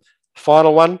time,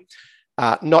 final one,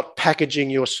 not packaging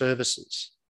your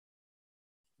services,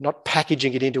 not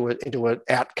packaging it into an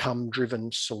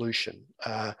outcome-driven solution.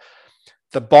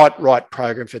 The Bite Right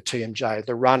program for TMJ,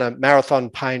 the Runner Marathon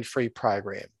Pain-Free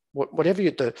program, whatever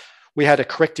you do. We had a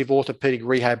corrective orthopedic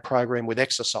rehab program with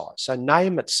exercise. So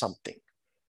name it something.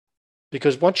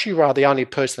 Because once you are the only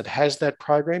person that has that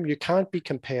program, you can't be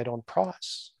compared on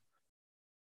price.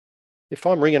 If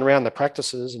I'm ringing around the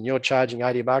practices and you're charging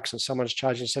 $80 and someone's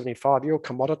charging $75, you're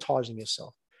commoditizing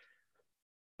yourself.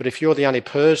 But if you're the only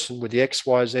person with the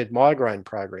XYZ migraine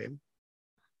program,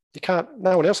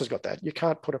 no one else has got that. You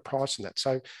can't put a price on that.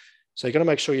 So you've got to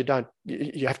make sure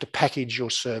you have to package your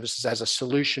services as a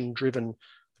solution-driven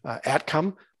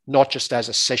outcome, not just as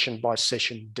a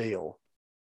session-by-session deal.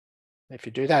 If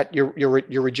you do that, you're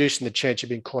reducing the chance of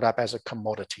being caught up as a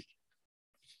commodity.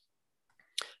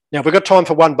 Now, we've got time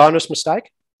for one bonus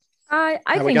mistake. I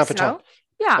think so. Time?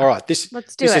 Yeah. All right. This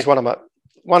is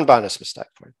one bonus mistake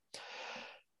for you.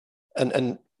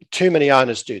 And too many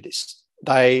owners do this.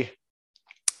 They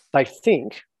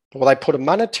think, well, they put a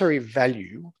monetary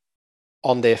value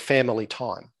on their family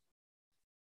time.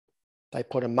 They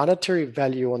put a monetary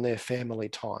value on their family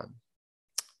time,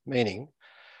 meaning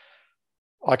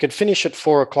I could finish at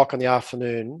 4 o'clock in the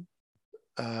afternoon,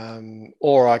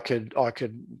 or I could,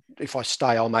 if I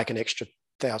stay, I'll make an extra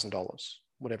 $1,000,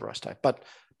 whatever I stay. But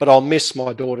I'll miss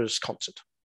my daughter's concert.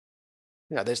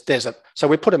 You know, so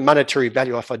we put a monetary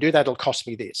value. If I do that, it'll cost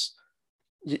me this.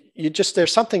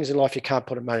 There's some things in life you can't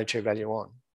put a monetary value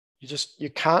on. You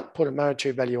can't put a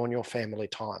monetary value on your family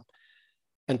time.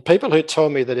 And people who tell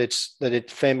me that it's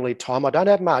family time, I don't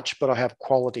have much, but I have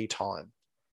quality time.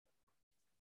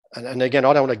 And again,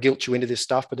 I don't want to guilt you into this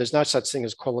stuff, but there's no such thing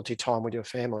as quality time with your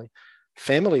family.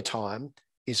 Family time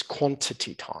is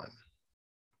quantity time.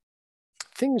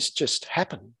 Things just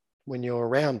happen when you're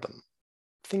around them.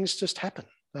 Things just happen.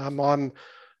 I'm on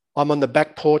the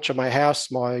back porch of my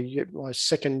house. My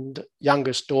second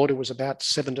youngest daughter was about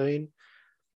 17.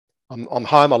 I'm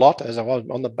home a lot, as I was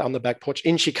on the back porch.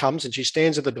 In she comes and she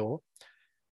stands at the door.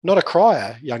 Not a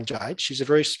crier, young Jade. She's a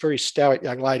very, very stout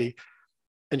young lady.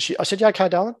 And I said, "You okay,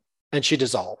 darling?" And she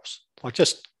dissolves, like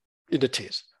just into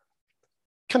tears.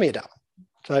 "Come here, darling."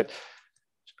 So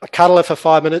I cuddle her for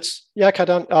 5 minutes. Yeah, okay,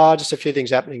 done. Oh, just a few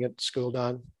things happening at school,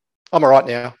 done. I'm all right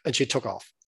now. And she took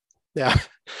off. Now,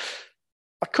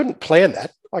 I couldn't plan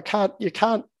that. You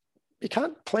can't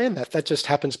plan that. That just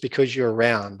happens because you're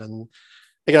around. And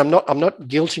again, I'm not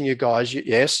guilting you guys.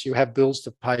 Yes, you have bills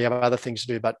to pay, you have other things to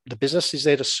do, but the business is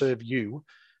there to serve you.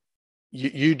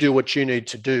 You do what you need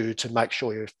to do to make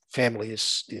sure your family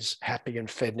is happy and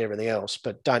fed and everything else,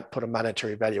 but don't put a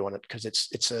monetary value on it, because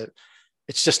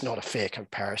it's just not a fair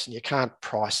comparison. You can't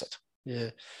price it. Yeah.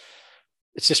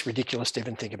 It's just ridiculous to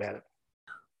even think about it.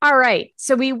 All right.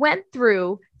 So we went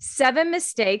through 7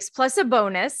 mistakes plus a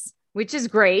bonus, which is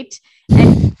great.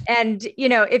 And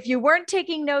if you weren't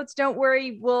taking notes, don't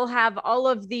worry. We'll have all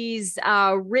of these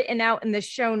written out in the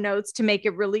show notes to make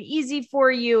it really easy for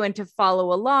you and to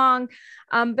follow along.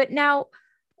 But now,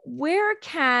 where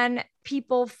can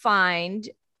people find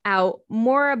out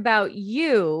more about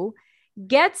you,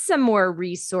 get some more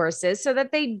resources so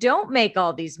that they don't make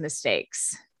all these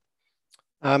mistakes?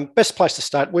 Best place to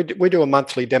start, we do a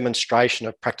monthly demonstration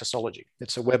of Practiceology.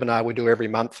 It's a webinar we do every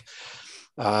month.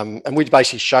 And we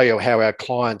basically show you how our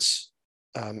clients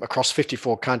across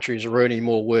 54 countries are earning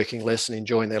more, working less, and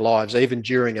enjoying their lives, even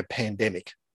during a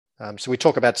pandemic. So we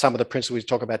talk about some of the principles we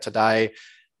talk about today,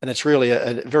 and it's really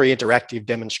a very interactive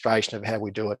demonstration of how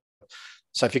we do it.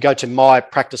 So if you go to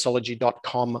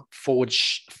mypracticeology.com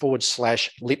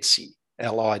 /Litzy,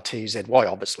 Litzy,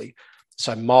 obviously.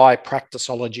 So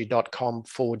mypracticeology.com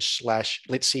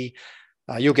 /Litzy.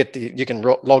 You can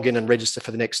log in and register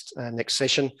for the next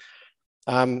session.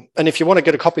 And if you want to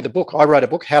get a copy of the book, I wrote a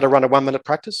book, How to Run a 1-Minute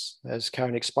Practice, as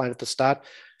Karen explained at the start.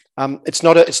 It's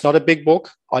not a big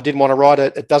book. I didn't want to write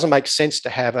it. It doesn't make sense to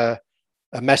have a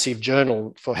massive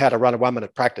journal for how to run a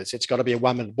 1-minute practice. It's got to be a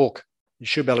 1-minute book. You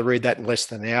should be able to read that in less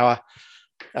than an hour.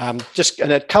 And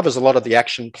it covers a lot of the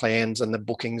action plans and the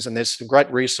bookings, and there's some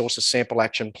great resources, sample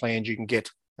action plans you can get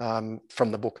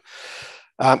from the book.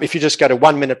 If you just go to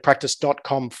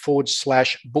 1minutepractice.com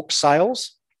 /book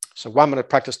sales, so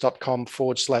 1minutepractice.com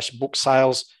 /book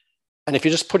sales, and if you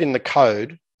just put in the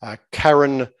code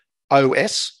Karen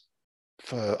OS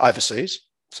for overseas,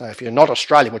 so if you're not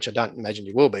Australian, which I don't imagine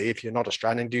you will be, if you're not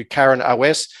Australian, do Karen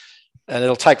OS, and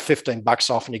it'll take $15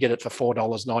 off, and you get it for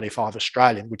 $4.95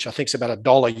 Australian, which I think is about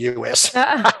 $1 US.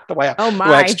 the way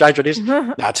I exchange it is.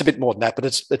 No, it's a bit more than that, but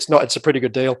it's a pretty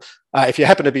good deal. If you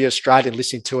happen to be Australian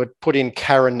listening to it, put in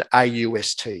Karen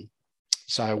AUST.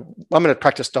 So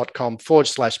 1minutepractice.com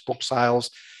 /book sales,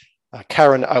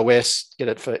 Karen OS, get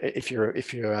it for if you're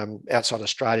outside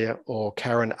Australia, or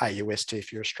Karen AUST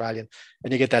if you're Australian,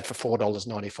 and you get that for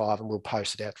 $4.95, and we'll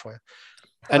post it out for you.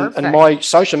 And my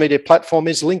social media platform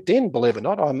is LinkedIn, believe it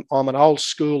or not. I'm an old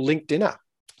school LinkedIner.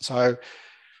 So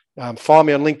find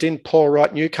me on LinkedIn, Paul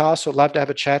Wright Newcastle. I'd love to have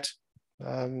a chat.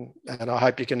 And I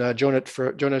hope you can join us for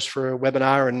a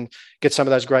webinar and get some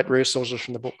of those great resources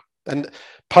from the book. And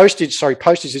postage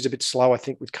is a bit slow, I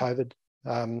think, with COVID.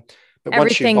 But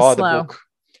once you buy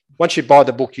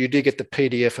the book, you do get the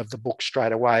PDF of the book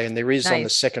straight away. And there is on the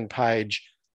second page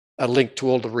a link to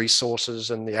all the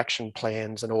resources and the action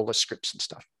plans and all the scripts and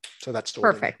stuff. So that's all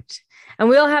perfect. And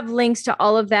we'll have links to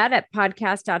all of that at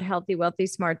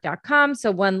podcast.healthywealthysmart.com.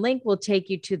 So one link will take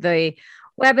you to the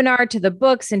webinar, to the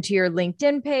books, and to your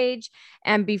LinkedIn page.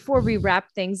 And before we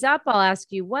wrap things up, I'll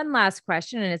ask you one last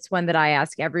question. And it's one that I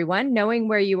ask everyone. Knowing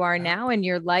where you are now in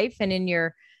your life and in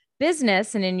your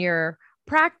business and in your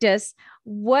practice,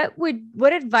 what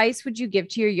advice would you give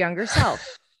to your younger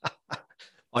self?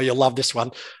 Oh, you'll love this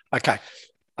one. Okay.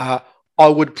 I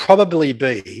would probably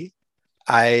be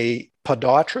a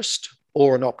podiatrist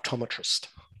or an optometrist.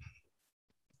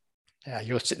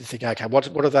 You're sitting thinking, okay, what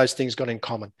are those things got in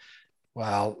common?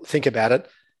 Well, think about it.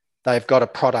 They've got a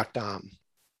product arm.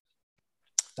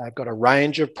 They've got a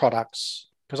range of products.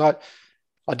 Because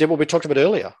I did what we talked about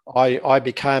earlier. I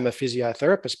became a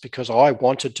physiotherapist because I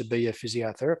wanted to be a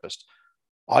physiotherapist.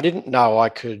 I didn't know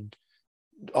I'd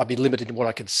be limited in what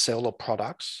I could sell or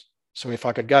products. So if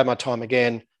I could go my time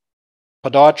again,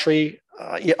 podiatry,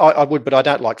 I would, but I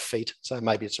don't like feet, so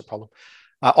maybe it's a problem.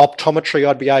 Optometry,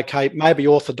 I'd be okay. Maybe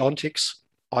orthodontics.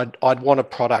 I'd want a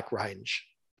product range.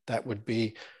 That would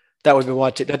be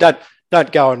my tip. Now,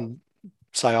 don't go and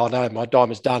say, "Oh no, my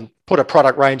time is done." Put a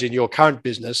product range in your current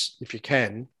business if you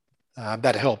can.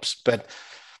 That helps. But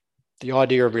the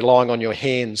idea of relying on your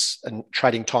hands and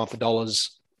trading time for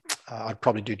dollars, I'd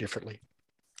probably do differently.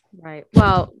 Right.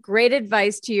 Well, great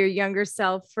advice to your younger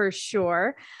self for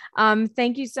sure.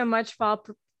 Thank you so much,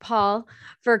 Paul,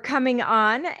 for coming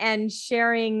on and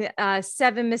sharing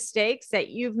 7 mistakes that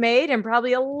you've made, and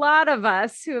probably a lot of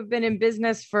us who have been in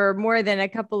business for more than a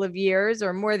couple of years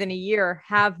or more than a year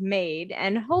have made.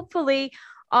 And hopefully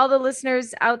all the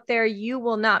listeners out there, you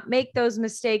will not make those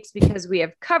mistakes because we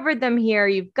have covered them here.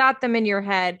 You've got them in your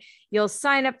head. You'll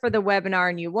sign up for the webinar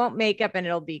and you won't make up and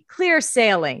it'll be clear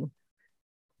sailing.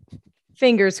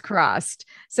 Fingers crossed.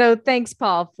 So thanks,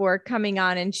 Paul, for coming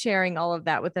on and sharing all of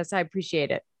that with us. I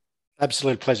appreciate it.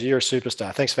 Absolute pleasure. You're a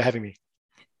superstar. Thanks for having me.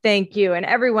 Thank you. And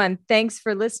everyone, thanks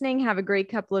for listening. Have a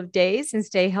great couple of days and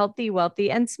stay healthy,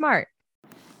 wealthy, and smart.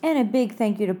 And a big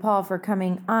thank you to Paul for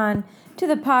coming on to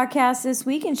the podcast this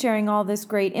week and sharing all this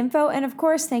great info. And of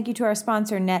course, thank you to our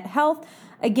sponsor, Net Health.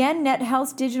 Again, Net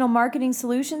Health's digital marketing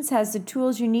solutions has the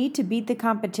tools you need to beat the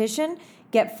competition,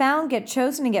 get found, get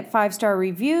chosen, and get 5-star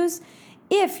reviews.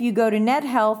 If you go to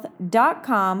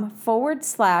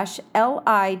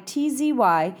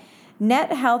nethealth.com/LITZY,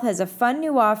 Net Health has a fun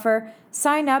new offer.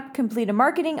 Sign up, complete a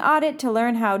marketing audit to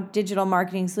learn how digital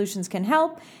marketing solutions can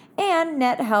help. And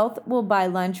Net Health will buy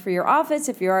lunch for your office.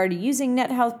 If you're already using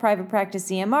Net Health Private Practice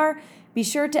EMR, be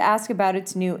sure to ask about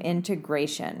its new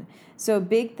integration. So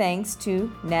big thanks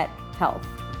to Net Health.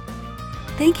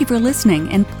 Thank you for listening,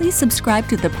 and please subscribe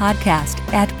to the podcast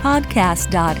at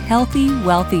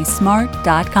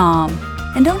podcast.healthywealthysmart.com.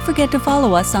 And don't forget to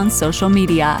follow us on social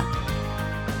media.